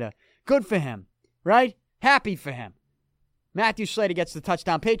Matthew Slater? Good for him, right? Happy for him. Matthew Slater gets the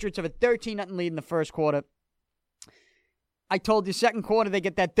touchdown. Patriots have a 13-0 lead in the first quarter. I told you, second quarter, they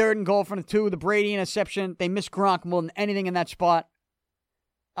get that 3rd and goal from the 2, the Brady interception. They miss Gronk more than anything in that spot.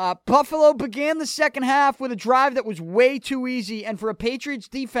 Buffalo began the second half with a drive that was way too easy, and for a Patriots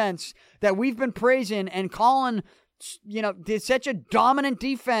defense that we've been praising and calling, did such a dominant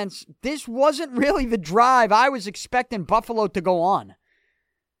defense, this wasn't really the drive I was expecting Buffalo to go on.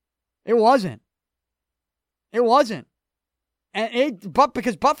 It wasn't. It wasn't. But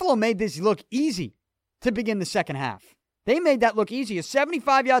because Buffalo made this look easy to begin the second half. They made that look easy. A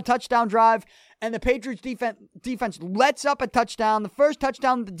 75-yard touchdown drive, and the Patriots defense lets up a touchdown. The first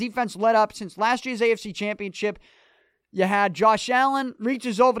touchdown the defense let up since last year's AFC Championship. You had Josh Allen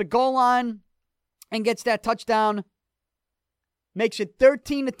reaches over the goal line and gets that touchdown. Makes it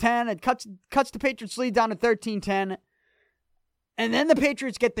 13-10. It cuts the Patriots' lead down to 13-10. And then the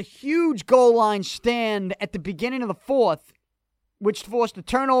Patriots get the huge goal line stand at the beginning of the fourth, which forced a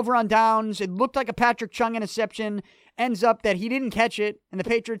turnover on downs. It looked like a Patrick Chung interception. Ends up that he didn't catch it, and the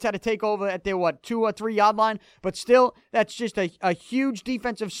Patriots had to take over at their, 2 or 3 yard line. But still, that's just a huge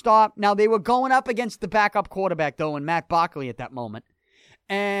defensive stop. Now, they were going up against the backup quarterback, though, and Matt Barkley at that moment.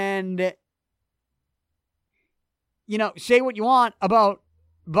 And, say what you want about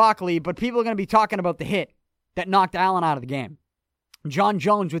Barkley, but people are going to be talking about the hit that knocked Allen out of the game. John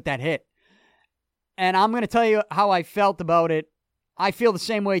Jones with that hit. And I'm going to tell you how I felt about it. I feel the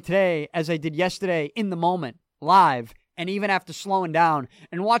same way today as I did yesterday in the moment, live, and even after slowing down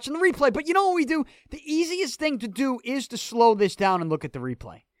and watching the replay. But you know what we do? The easiest thing to do is to slow this down and look at the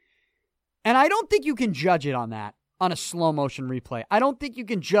replay. And I don't think you can judge it on that, on a slow motion replay. I don't think you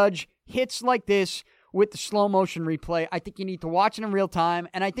can judge hits like this with the slow motion replay. I think you need to watch it in real time,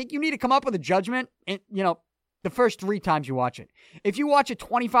 and I think you need to come up with a judgment, the first 3 times you watch it. If you watch it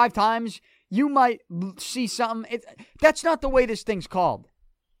 25 times, you might see something. That's not the way this thing's called.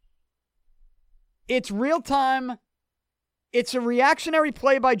 It's real time. It's a reactionary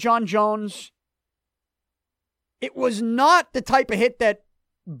play by John Jones. It was not the type of hit that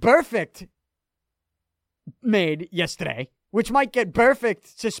Burfict made yesterday, which might get Burfict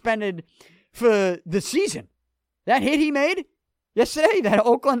suspended for the season. That hit he made yesterday, that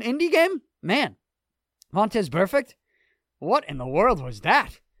Oakland Indy game, man, Montez Burfict, what in the world was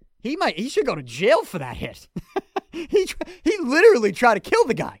that? He should go to jail for that hit. He literally tried to kill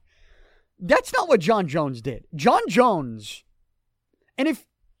the guy. That's not what John Jones did. John Jones, and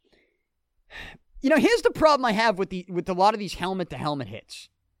here's the problem I have with a lot of these helmet-to-helmet hits.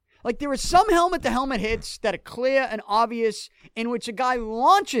 Like, there are some helmet-to-helmet hits that are clear and obvious in which a guy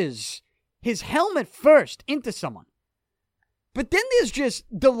launches his helmet first into someone. But then there's just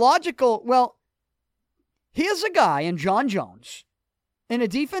the logical, here's a guy in John Jones, in a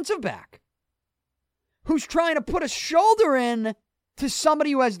defensive back, who's trying to put a shoulder in to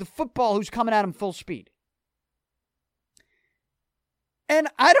somebody who has the football who's coming at him full speed. And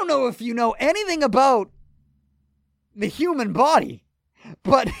I don't know if you know anything about the human body,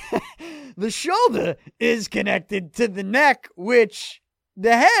 but the shoulder is connected to the neck, which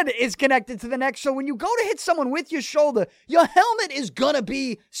the head is connected to the neck. So when you go to hit someone with your shoulder, your helmet is going to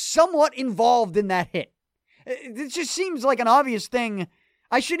be somewhat involved in that hit. It just seems like an obvious thing.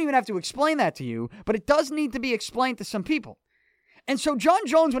 I shouldn't even have to explain that to you, but it does need to be explained to some people. And so John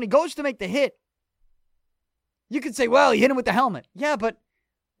Jones, when he goes to make the hit, you could say, well, he hit him with the helmet. Yeah, but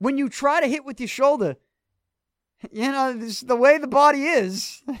when you try to hit with your shoulder, this is the way the body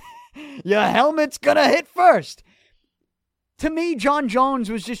is. Your helmet's going to hit first. To me, John Jones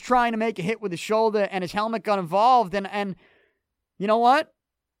was just trying to make a hit with his shoulder, and his helmet got involved. And you know what?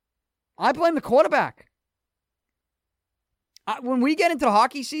 I blame the quarterback. When we get into the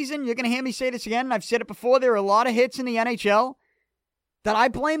hockey season, you're going to hear me say this again, and I've said it before, there are a lot of hits in the NHL that I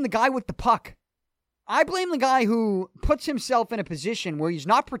blame the guy with the puck. I blame the guy who puts himself in a position where he's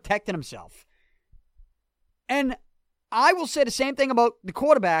not protecting himself. And I will say the same thing about the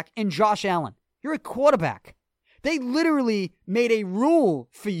quarterback and Josh Allen. You're a quarterback. They literally made a rule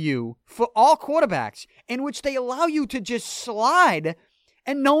for you, for all quarterbacks, in which they allow you to just slide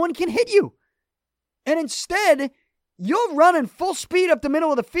and no one can hit you. And instead, you're running full speed up the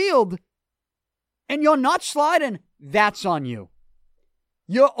middle of the field and you're not sliding. That's on you.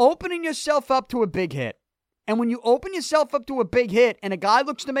 You're opening yourself up to a big hit. And when you open yourself up to a big hit and a guy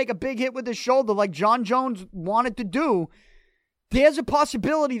looks to make a big hit with his shoulder like John Jones wanted to do, there's a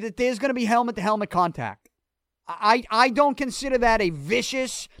possibility that there's going to be helmet-to-helmet contact. I don't consider that a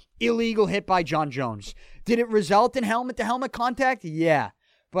vicious, illegal hit by John Jones. Did it result in helmet-to-helmet contact? Yeah.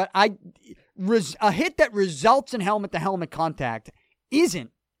 But a hit that results in helmet-to-helmet contact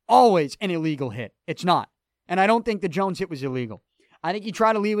isn't always an illegal hit. It's not. And I don't think the Jones hit was illegal. I think you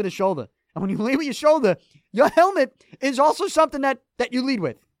try to lead with a shoulder. And when you lead with your shoulder, your helmet is also something that you lead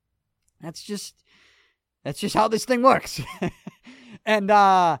with. That's just how this thing works. And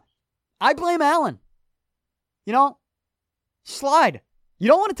I blame Allen. Slide. You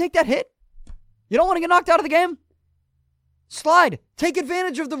don't want to take that hit? You don't want to get knocked out of the game? Slide. Take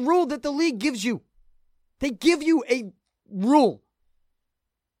advantage of the rule that the league gives you. They give you a rule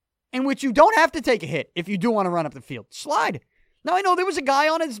in which you don't have to take a hit if you do want to run up the field. Slide. Now, I know there was a guy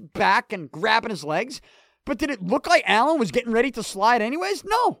on his back and grabbing his legs, but did it look like Allen was getting ready to slide anyways?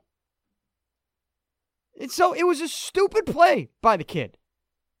 No. It was a stupid play by the kid.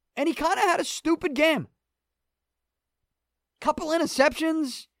 And he kind of had a stupid game. Couple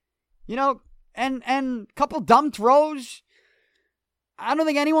interceptions, and couple dumb throws. I don't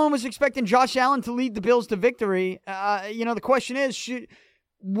think anyone was expecting Josh Allen to lead the Bills to victory. The question is,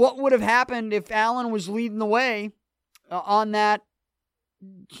 what would have happened if Allen was leading the way on that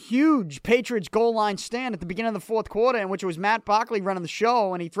huge Patriots goal line stand at the beginning of the fourth quarter, in which it was Matt Barkley running the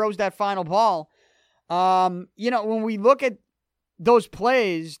show, and he throws that final ball. When we look at those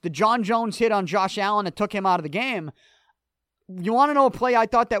plays, the John Jones hit on Josh Allen that took him out of the game, you want to know a play I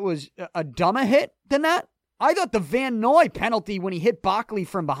thought that was a dumber hit than that? I thought the Van Noy penalty when he hit Barkley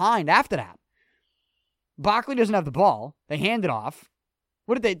from behind after that. Barkley doesn't have the ball. They hand it off.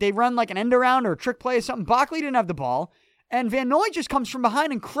 What did they run like an end around or a trick play or something? Barkley didn't have the ball. And Van Noy just comes from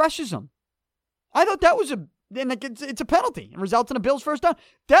behind and crushes him. I thought that was it's a penalty and results in a Bills first down.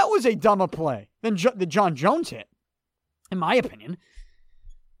 That was a dumber play than the John Jones hit, in my opinion.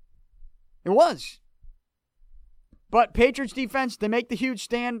 It was. But Patriots defense, they make the huge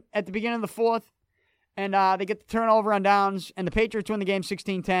stand at the beginning of the fourth, and they get the turnover on downs, and the Patriots win the game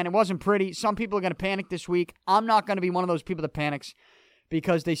 16-10. It wasn't pretty. Some people are going to panic this week. I'm not going to be one of those people that panics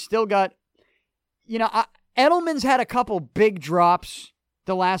because they still got, Edelman's had a couple big drops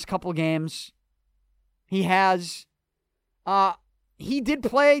the last couple games. He has. He did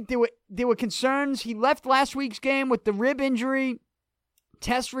play. There were concerns. He left last week's game with the rib injury.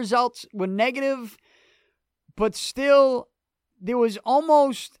 Test results were negative. But still, there was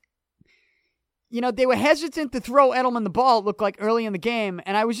almost, they were hesitant to throw Edelman the ball, it looked like, early in the game.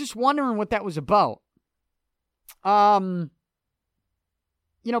 And I was just wondering what that was about. But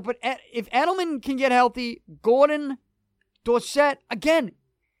if Edelman can get healthy, Gordon, Dorsett, again,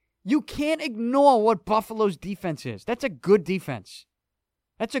 you can't ignore what Buffalo's defense is. That's a good defense.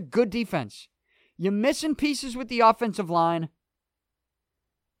 You're missing pieces with the offensive line.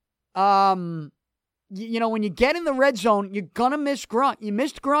 When you get in the red zone, you're going to miss Gronk. You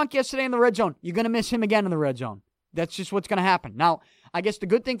missed Gronk yesterday in the red zone. You're going to miss him again in the red zone. That's just what's going to happen. Now, I guess the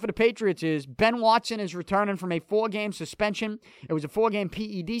good thing for the Patriots is Ben Watson is returning from a 4-game suspension. It was a 4-game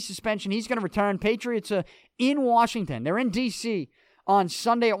PED suspension. He's going to return. Patriots are in Washington. They're in D.C. on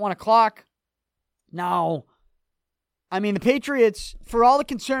Sunday at 1 o'clock. Now, the Patriots, for all the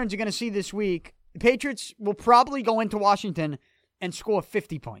concerns you're going to see this week, the Patriots will probably go into Washington and score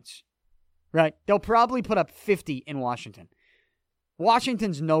 50 points. Right? They'll probably put up 50 in Washington.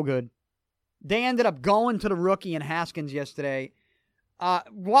 Washington's no good. They ended up going to the rookie in Haskins yesterday.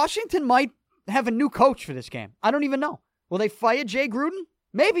 Washington might have a new coach for this game. I don't even know. Will they fire Jay Gruden?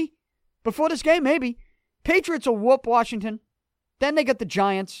 Maybe. Before this game, maybe. Patriots will whoop Washington. Then they got the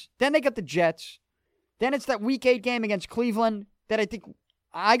Giants. Then they got the Jets. Then it's that Week 8 game against Cleveland that I think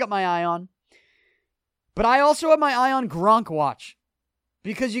I got my eye on. But I also have my eye on Gronk watch.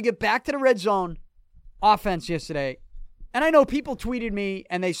 Because you get back to the red zone offense yesterday. And I know people tweeted me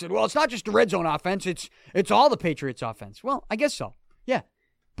and they said, well, it's not just the red zone offense. It's all the Patriots offense. Well, I guess so. Yeah.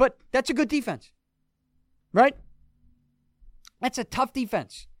 But that's a good defense. Right? That's a tough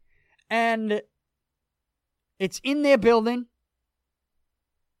defense. And it's in their building.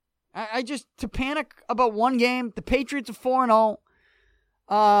 I just, to panic about one game, the Patriots are 4-0.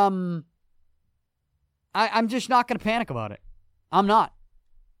 I'm just not going to panic about it. I'm not.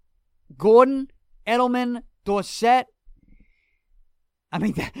 Gordon, Edelman, Dorsett. I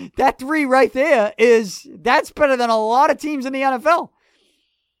mean, that three right there that's better than a lot of teams in the NFL.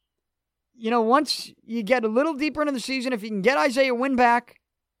 Once you get a little deeper into the season, if you can get Isaiah Wynn back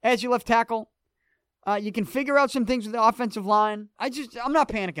as your left tackle, you can figure out some things with the offensive line. I'm not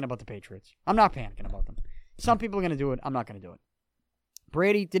panicking about the Patriots. I'm not panicking about them. Some people are going to do it. I'm not going to do it.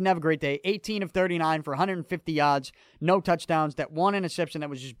 Brady didn't have a great day. 18 of 39 for 150 yards, no touchdowns. That one interception that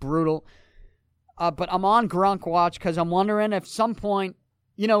was just brutal. But I'm on Gronk watch because I'm wondering if some point,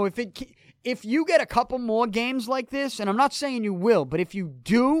 if you get a couple more games like this, and I'm not saying you will, but if you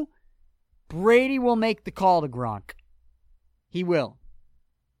do, Brady will make the call to Gronk. He will.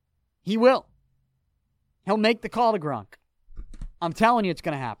 He will. He'll make the call to Gronk. I'm telling you it's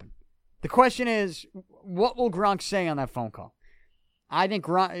going to happen. The question is, what will Gronk say on that phone call? I think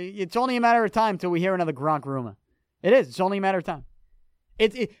Gronk, it's only a matter of time till we hear another Gronk rumor. It is. It's only a matter of time.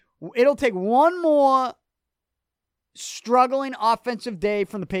 It'll take one more struggling offensive day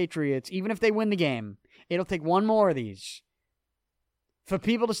from the Patriots, even if they win the game. It'll take one more of these for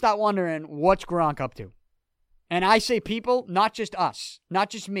people to start wondering what's Gronk up to. And I say people, not just us, not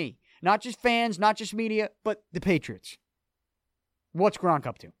just me, not just fans, not just media, but the Patriots. What's Gronk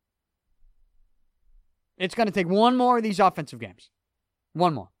up to? It's going to take one more of these offensive games.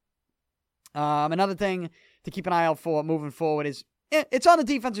 One more. Another thing to keep an eye out for moving forward is it's on the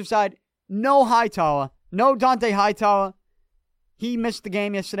defensive side. No Hightower. No Dante Hightower. He missed the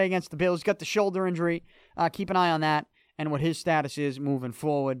game yesterday against the Bills. He's got the shoulder injury. Keep an eye on that and what his status is moving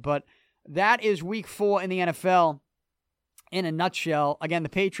forward. But that is week 4 in the NFL in a nutshell. Again, the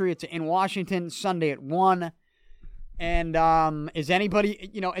Patriots are in Washington Sunday at 1. And is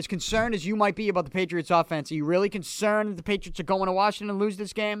anybody, as concerned as you might be about the Patriots offense, are you really concerned that the Patriots are going to Washington and lose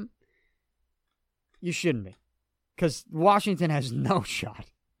this game? You shouldn't be. Because Washington has no shot.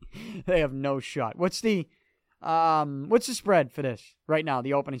 They have no shot. What's the spread for this right now,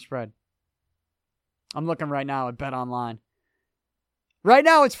 the opening spread? I'm looking right now at Bet Online. Right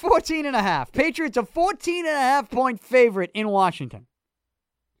now it's 14.5. Patriots are 14.5 point favorite in Washington.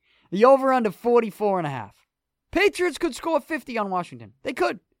 The over-under 44.5. Patriots could score 50 on Washington. They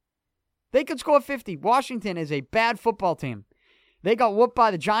could. They could score 50. Washington is a bad football team. They got whooped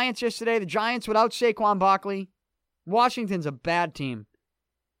by the Giants yesterday. The Giants without Saquon Barkley. Washington's a bad team.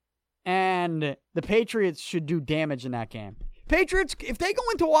 And the Patriots should do damage in that game. Patriots, if they go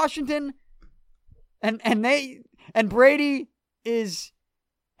into Washington and Brady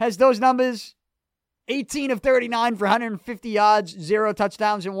has those numbers, 18 of 39 for 150 yards, 0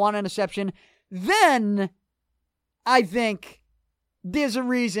 touchdowns, and 1 interception, then I think there's a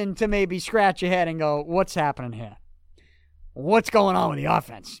reason to maybe scratch your head and go, what's happening here? What's going on with the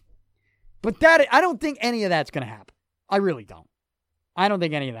offense? But I don't think any of that's going to happen. I really don't. I don't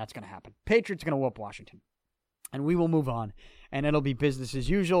think any of that's going to happen. Patriots are going to whoop Washington. And we will move on. And it'll be business as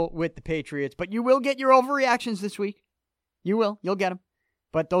usual with the Patriots. But you will get your overreactions this week. You will. You'll get them.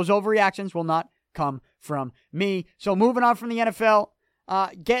 But those overreactions will not come from me. So moving on from the NFL,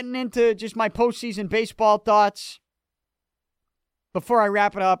 getting into just my postseason baseball thoughts. Before I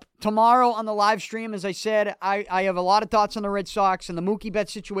wrap it up, tomorrow on the live stream, as I said, I have a lot of thoughts on the Red Sox and the Mookie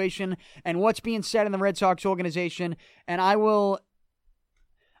Betts situation and what's being said in the Red Sox organization. And I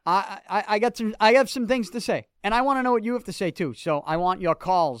have some things to say. And I want to know what you have to say too. So I want your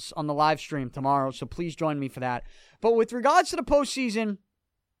calls on the live stream tomorrow. So please join me for that. But with regards to the postseason,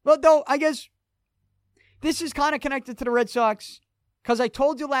 well, though, I guess this is kind of connected to the Red Sox. Because I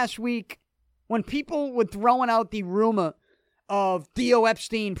told you last week when people were throwing out the rumor of Theo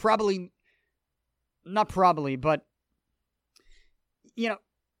Epstein probably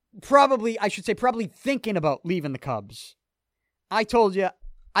thinking about leaving the Cubs. I told you,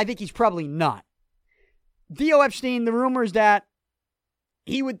 I think he's probably not. Theo Epstein, the rumor is that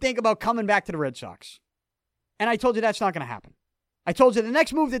he would think about coming back to the Red Sox. And I told you that's not going to happen. I told you the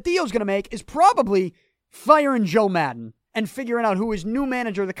next move that Theo's going to make is probably firing Joe Madden and figuring out who his new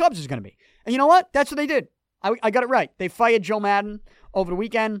manager of the Cubs is going to be. And you know what? That's what they did. I got it right. They fired Joe Madden over the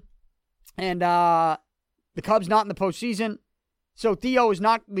weekend. And the Cubs not in the postseason. So Theo is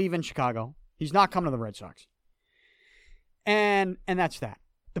not leaving Chicago. He's not coming to the Red Sox. And that's that.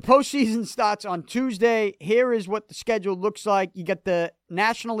 The postseason starts on Tuesday. Here is what the schedule looks like. You get the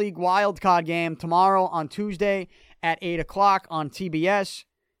National League wild card game tomorrow on Tuesday at 8 o'clock on TBS.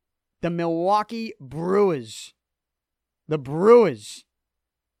 The Milwaukee Brewers. The Brewers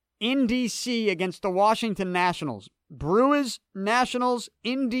in D.C. against the Washington Nationals. Brewers, Nationals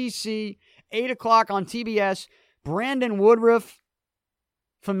in D.C., 8 o'clock on TBS. Brandon Woodruff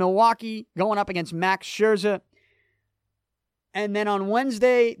from Milwaukee going up against Max Scherzer. And then on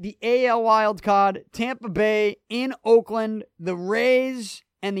Wednesday, the AL wildcard, Tampa Bay in Oakland, the Rays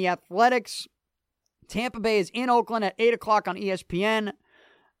and the Athletics. Tampa Bay is in Oakland at 8 o'clock on ESPN.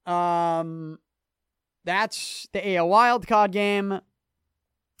 That's the AL wildcard game.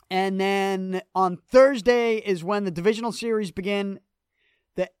 And then on Thursday is when the divisional series begin.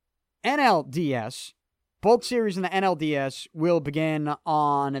 The NLDS, both series in the NLDS will begin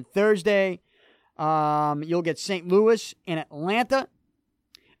on Thursday. You'll get St. Louis and Atlanta.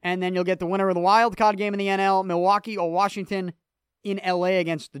 And then you'll get the winner of the wild card game in the NL, Milwaukee or Washington in LA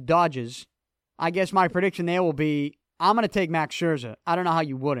against the Dodgers. I guess my prediction there will be, I'm going to take Max Scherzer. I don't know how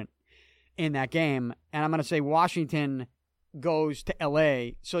you wouldn't in that game. And I'm going to say Washington goes to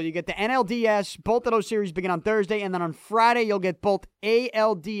LA. So you get the NLDS. Both of those series begin on Thursday. And then on Friday, you'll get both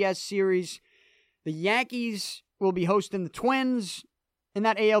ALDS series. The Yankees will be hosting the Twins in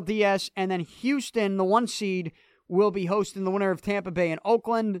that ALDS, and then Houston, the 1 seed, will be hosting the winner of Tampa Bay and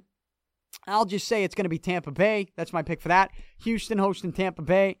Oakland. I'll just say it's going to be Tampa Bay. That's my pick for that. Houston hosting Tampa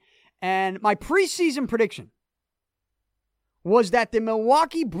Bay. And my preseason prediction was that the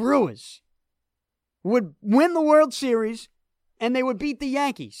Milwaukee Brewers would win the World Series, and they would beat the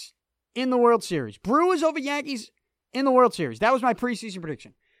Yankees in the World Series. Brewers over Yankees in the World Series. That was my preseason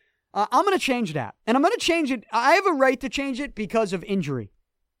prediction. I'm going to change that. And I'm going to change it. I have a right to change it because of injury.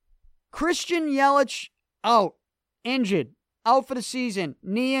 Christian Yelich, out. Injured. Out for the season.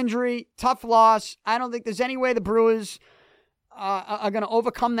 Knee injury. Tough loss. I don't think there's any way the Brewers are going to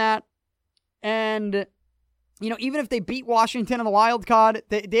overcome that. And, even if they beat Washington in the wild card,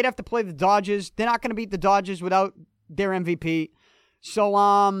 they'd have to play the Dodgers. They're not going to beat the Dodgers without their MVP. So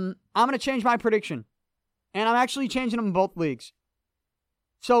I'm going to change my prediction. And I'm actually changing them in both leagues.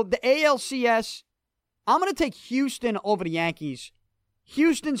 So the ALCS, I'm going to take Houston over the Yankees.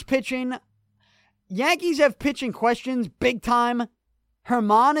 Houston's pitching. Yankees have pitching questions big time.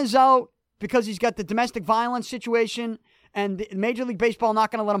 Herman is out because he's got the domestic violence situation, and Major League Baseball not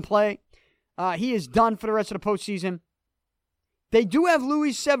going to let him play. He is done for the rest of the postseason. They do have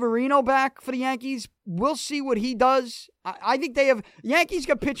Luis Severino back for the Yankees. We'll see what he does. I think they have. Yankees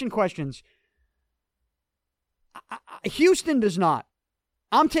got pitching questions. Houston does not.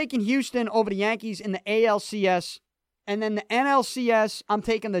 I'm taking Houston over the Yankees in the ALCS. And then the NLCS, I'm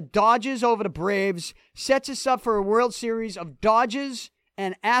taking the Dodgers over the Braves. Sets us up for a World Series of Dodgers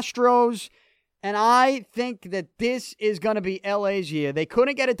and Astros. And I think that this is going to be LA's year. They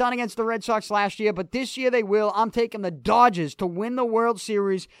couldn't get it done against the Red Sox last year, but this year they will. I'm taking the Dodgers to win the World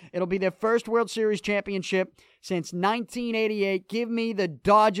Series. It'll be their first World Series championship since 1988. Give me the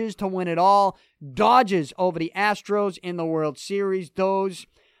Dodgers to win it all. Dodgers over the Astros in the World Series. Those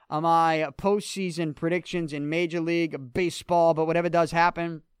are my postseason predictions in Major League Baseball. But whatever does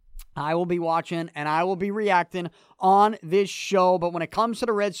happen, I will be watching and I will be reacting on this show. But when it comes to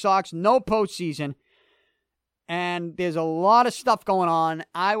the Red Sox, no postseason. And there's a lot of stuff going on.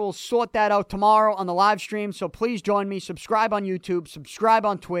 I will sort that out tomorrow on the live stream. So please join me. Subscribe on YouTube. Subscribe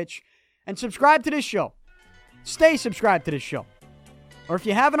on Twitch. And subscribe to this show. Stay subscribed to this show. Or if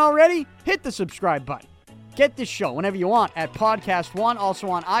you haven't already, hit the subscribe button. Get this show whenever you want at Podcast One. Also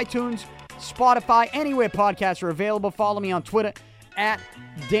on iTunes, Spotify, anywhere podcasts are available. Follow me on Twitter at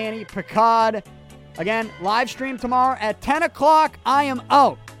Danny Picard. Again, live stream tomorrow at 10 o'clock. I am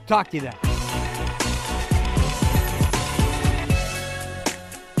out. Talk to you then.